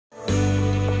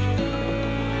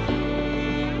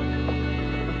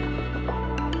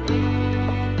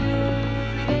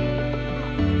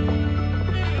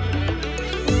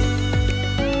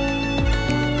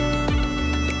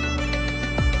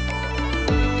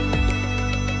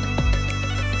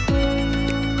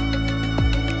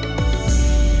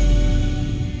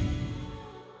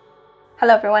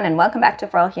Hello everyone and welcome back to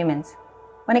For All Humans.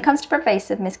 When it comes to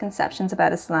pervasive misconceptions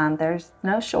about Islam, there's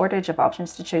no shortage of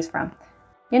options to choose from.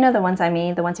 You know the ones I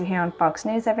mean, the ones you hear on Fox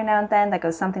News every now and then that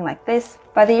goes something like this.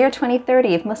 By the year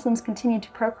 2030, if Muslims continue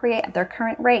to procreate at their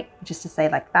current rate, which is to say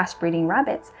like fast breeding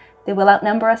rabbits, they will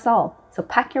outnumber us all. So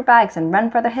pack your bags and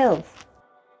run for the hills.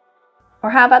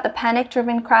 Or how about the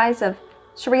panic-driven cries of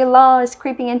Sharia law is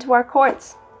creeping into our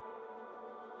courts?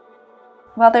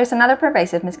 Well, there's another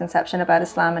pervasive misconception about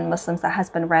Islam and Muslims that has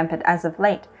been rampant as of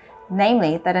late,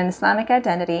 namely that an Islamic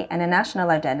identity and a national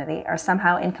identity are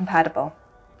somehow incompatible.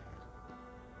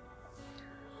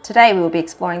 Today we will be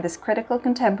exploring this critical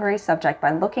contemporary subject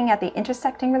by looking at the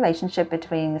intersecting relationship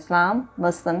between Islam,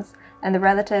 Muslims, and the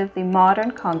relatively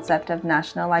modern concept of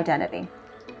national identity.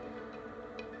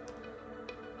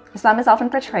 Islam is often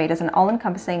portrayed as an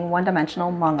all-encompassing,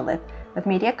 one-dimensional monolith, with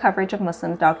media coverage of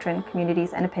Muslim doctrine,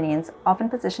 communities, and opinions often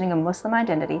positioning a Muslim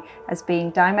identity as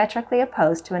being diametrically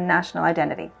opposed to a national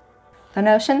identity. The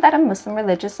notion that a Muslim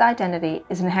religious identity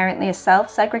is inherently a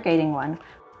self-segregating one,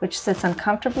 which sits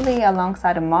uncomfortably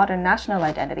alongside a modern national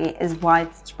identity, is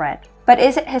widespread. But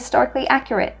is it historically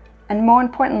accurate? And more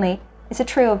importantly, is it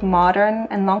true of modern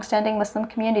and long-standing Muslim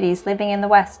communities living in the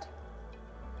West?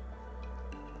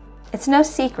 It's no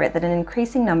secret that an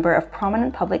increasing number of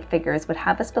prominent public figures would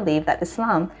have us believe that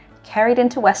Islam, carried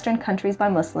into Western countries by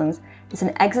Muslims, is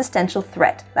an existential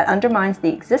threat that undermines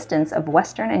the existence of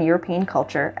Western and European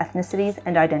culture, ethnicities,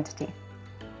 and identity.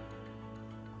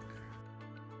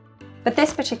 But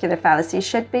this particular fallacy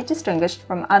should be distinguished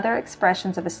from other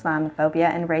expressions of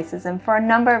Islamophobia and racism for a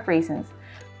number of reasons.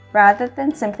 Rather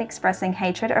than simply expressing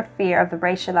hatred or fear of the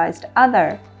racialized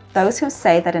other, those who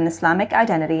say that an Islamic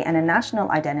identity and a national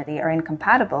identity are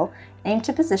incompatible aim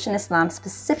to position Islam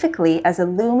specifically as a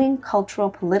looming cultural,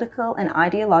 political, and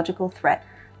ideological threat,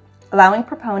 allowing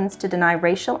proponents to deny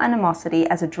racial animosity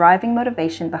as a driving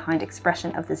motivation behind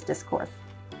expression of this discourse.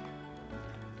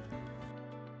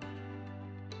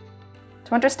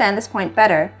 To understand this point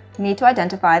better, we need to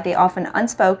identify the often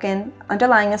unspoken,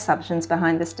 underlying assumptions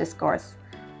behind this discourse.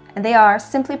 And they are,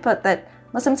 simply put, that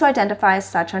Muslims who identify as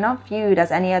such are not viewed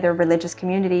as any other religious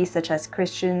community such as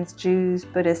Christians, Jews,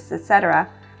 Buddhists,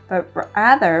 etc., but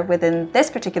rather within this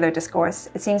particular discourse,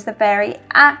 it seems the very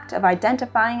act of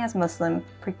identifying as Muslim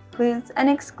precludes and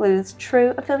excludes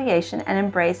true affiliation and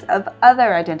embrace of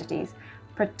other identities,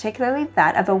 particularly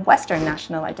that of a Western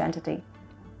national identity.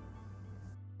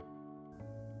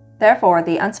 Therefore,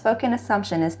 the unspoken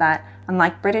assumption is that,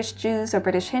 unlike British Jews or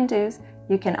British Hindus,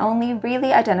 you can only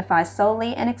really identify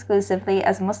solely and exclusively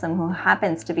as Muslim who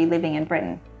happens to be living in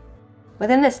Britain.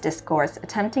 Within this discourse,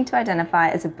 attempting to identify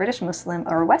as a British Muslim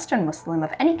or a Western Muslim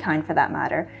of any kind for that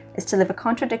matter is to live a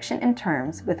contradiction in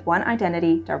terms, with one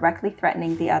identity directly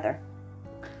threatening the other.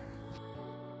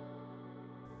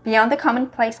 Beyond the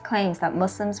commonplace claims that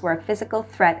Muslims were a physical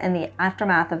threat in the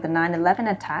aftermath of the 9/11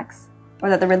 attacks, or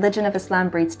that the religion of Islam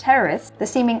breeds terrorists, the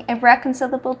seeming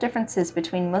irreconcilable differences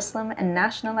between Muslim and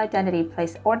national identity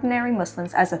place ordinary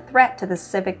Muslims as a threat to the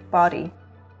civic body,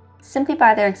 simply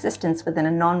by their existence within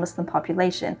a non-Muslim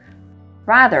population,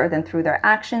 rather than through their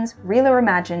actions, real or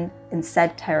imagined, in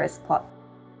said terrorist plot.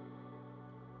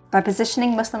 By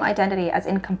positioning Muslim identity as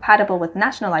incompatible with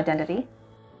national identity,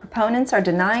 proponents are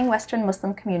denying Western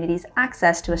Muslim communities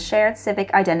access to a shared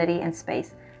civic identity and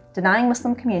space, denying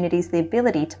Muslim communities the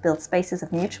ability to build spaces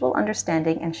of mutual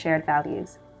understanding and shared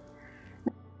values.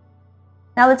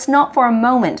 Now, let's not for a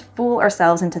moment fool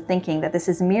ourselves into thinking that this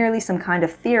is merely some kind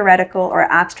of theoretical or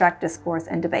abstract discourse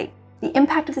and debate. The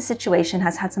impact of the situation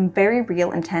has had some very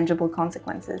real and tangible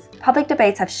consequences. Public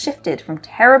debates have shifted from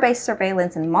terror-based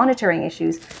surveillance and monitoring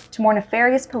issues to more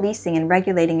nefarious policing and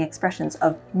regulating expressions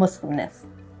of Muslimness.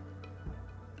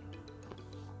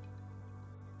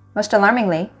 Most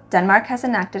alarmingly, Denmark has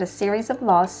enacted a series of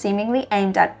laws seemingly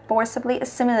aimed at forcibly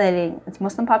assimilating its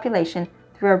Muslim population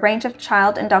through a range of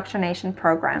child indoctrination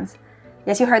programs.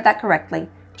 Yes, you heard that correctly.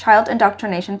 Child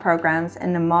indoctrination programs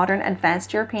in a modern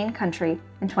advanced European country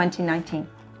in 2019.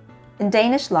 In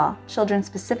Danish law, children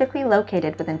specifically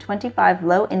located within 25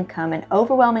 low-income and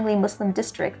overwhelmingly Muslim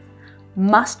districts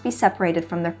must be separated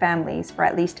from their families for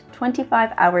at least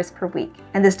 25 hours per week,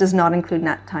 and this does not include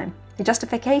nap time. The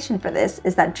justification for this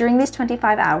is that during these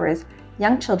 25 hours,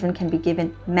 young children can be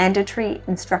given mandatory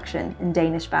instruction in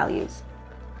Danish values.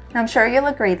 Now, I'm sure you'll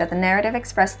agree that the narrative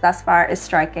expressed thus far is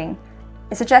striking.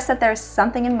 It suggests that there is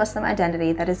something in Muslim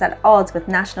identity that is at odds with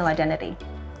national identity,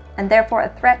 and therefore a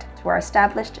threat to our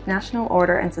established national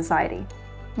order and society.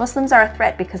 Muslims are a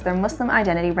threat because their Muslim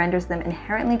identity renders them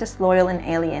inherently disloyal and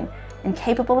alien,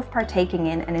 incapable of partaking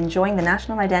in and enjoying the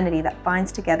national identity that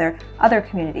binds together other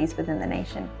communities within the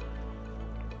nation.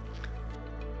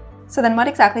 So then what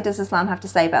exactly does Islam have to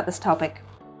say about this topic?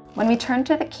 When we turn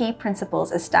to the key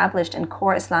principles established in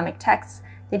core Islamic texts,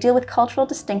 they deal with cultural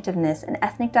distinctiveness and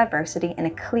ethnic diversity in a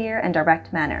clear and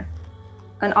direct manner.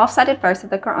 An oft-cited verse of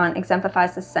the Quran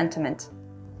exemplifies this sentiment.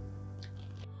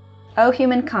 O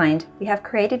humankind, we have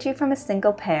created you from a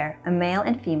single pair, a male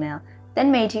and female,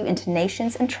 then made you into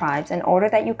nations and tribes in order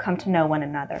that you come to know one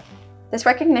another. This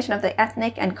recognition of the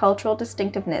ethnic and cultural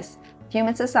distinctiveness of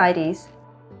human societies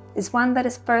is one that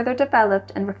is further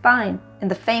developed and refined in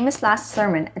the famous last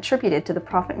sermon attributed to the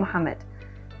Prophet Muhammad.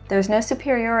 There is no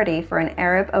superiority for an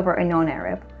Arab over a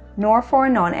non-Arab, nor for a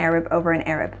non-Arab over an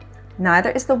Arab.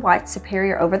 Neither is the white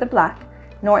superior over the black,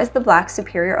 nor is the black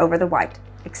superior over the white,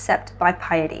 except by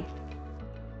piety.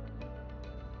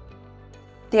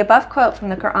 The above quote from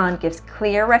the Quran gives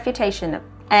clear refutation of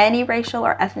any racial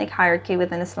or ethnic hierarchy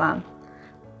within Islam.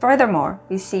 Furthermore,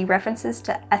 we see references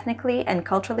to ethnically and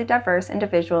culturally diverse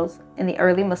individuals in the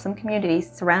early Muslim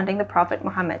communities surrounding the Prophet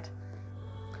Muhammad.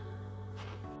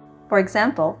 For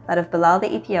example, that of Bilal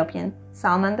the Ethiopian,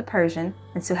 Salman the Persian,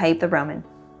 and Suhaib the Roman.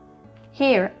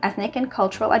 Here, ethnic and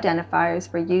cultural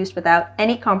identifiers were used without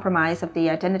any compromise of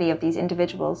the identity of these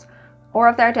individuals or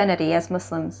of their identity as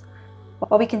Muslims.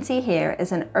 What we can see here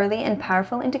is an early and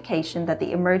powerful indication that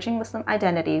the emerging Muslim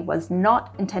identity was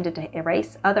not intended to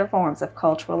erase other forms of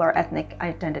cultural or ethnic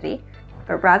identity,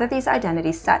 but rather these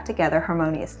identities sat together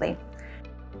harmoniously.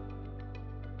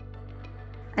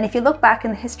 And if you look back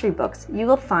in the history books, you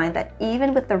will find that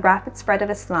even with the rapid spread of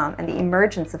Islam and the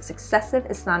emergence of successive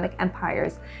Islamic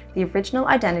empires, the original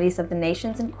identities of the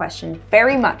nations in question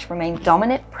very much remained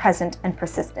dominant, present, and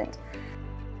persistent.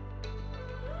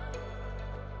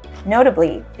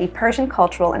 Notably, the Persian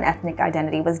cultural and ethnic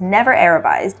identity was never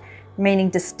Arabized, remaining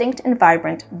distinct and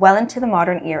vibrant well into the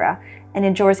modern era, and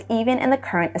endures even in the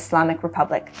current Islamic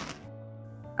Republic.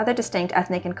 Other distinct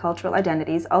ethnic and cultural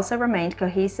identities also remained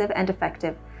cohesive and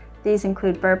effective. These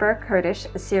include Berber, Kurdish,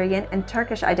 Assyrian, and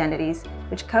Turkish identities,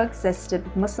 which coexisted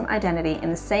with Muslim identity in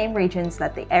the same regions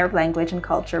that the Arab language and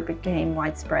culture became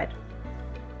widespread.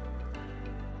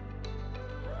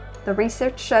 The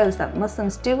research shows that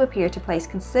Muslims do appear to place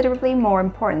considerably more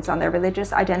importance on their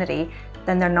religious identity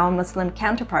than their non-Muslim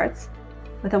counterparts.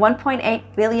 With a 1.8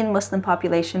 billion Muslim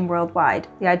population worldwide,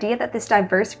 the idea that this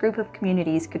diverse group of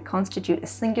communities could constitute a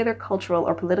singular cultural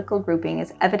or political grouping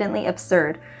is evidently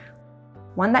absurd,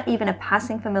 one that even a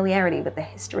passing familiarity with the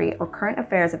history or current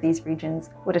affairs of these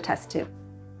regions would attest to.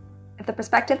 If the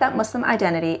perspective that Muslim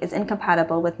identity is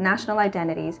incompatible with national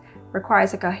identities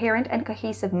requires a coherent and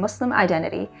cohesive Muslim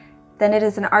identity, then it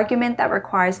is an argument that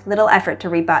requires little effort to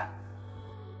rebut.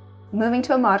 Moving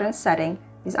to a modern setting,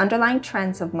 these underlying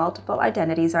trends of multiple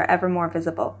identities are ever more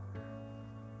visible.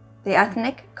 The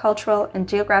ethnic, cultural, and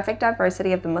geographic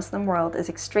diversity of the Muslim world is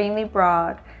extremely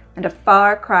broad and a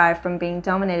far cry from being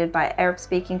dominated by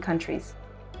Arab-speaking countries.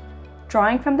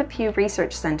 Drawing from the Pew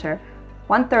Research Center,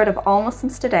 1/3 of all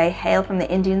Muslims today hail from the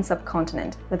Indian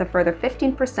subcontinent, with a further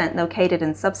 15% located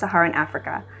in sub-Saharan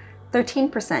Africa,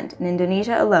 13% in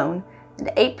Indonesia alone,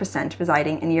 and 8%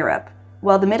 residing in Europe.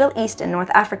 While the Middle East and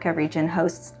North Africa region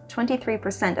hosts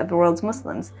 23% of the world's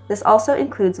Muslims, this also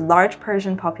includes large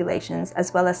Persian populations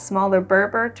as well as smaller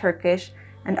Berber, Turkish,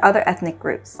 and other ethnic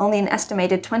groups. Only an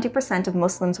estimated 20% of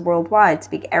Muslims worldwide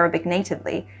speak Arabic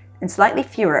natively, and slightly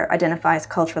fewer identify as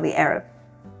culturally Arab.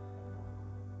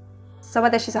 So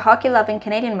whether she's a hockey-loving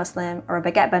Canadian Muslim or a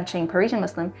baguette-bunching Parisian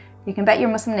Muslim, you can bet your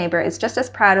Muslim neighbor is just as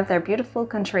proud of their beautiful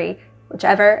country,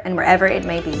 whichever and wherever it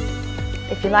may be.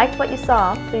 If you liked what you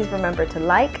saw, please remember to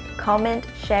like, comment,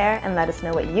 share, and let us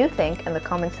know what you think in the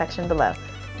comment section below.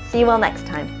 See you all next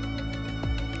time.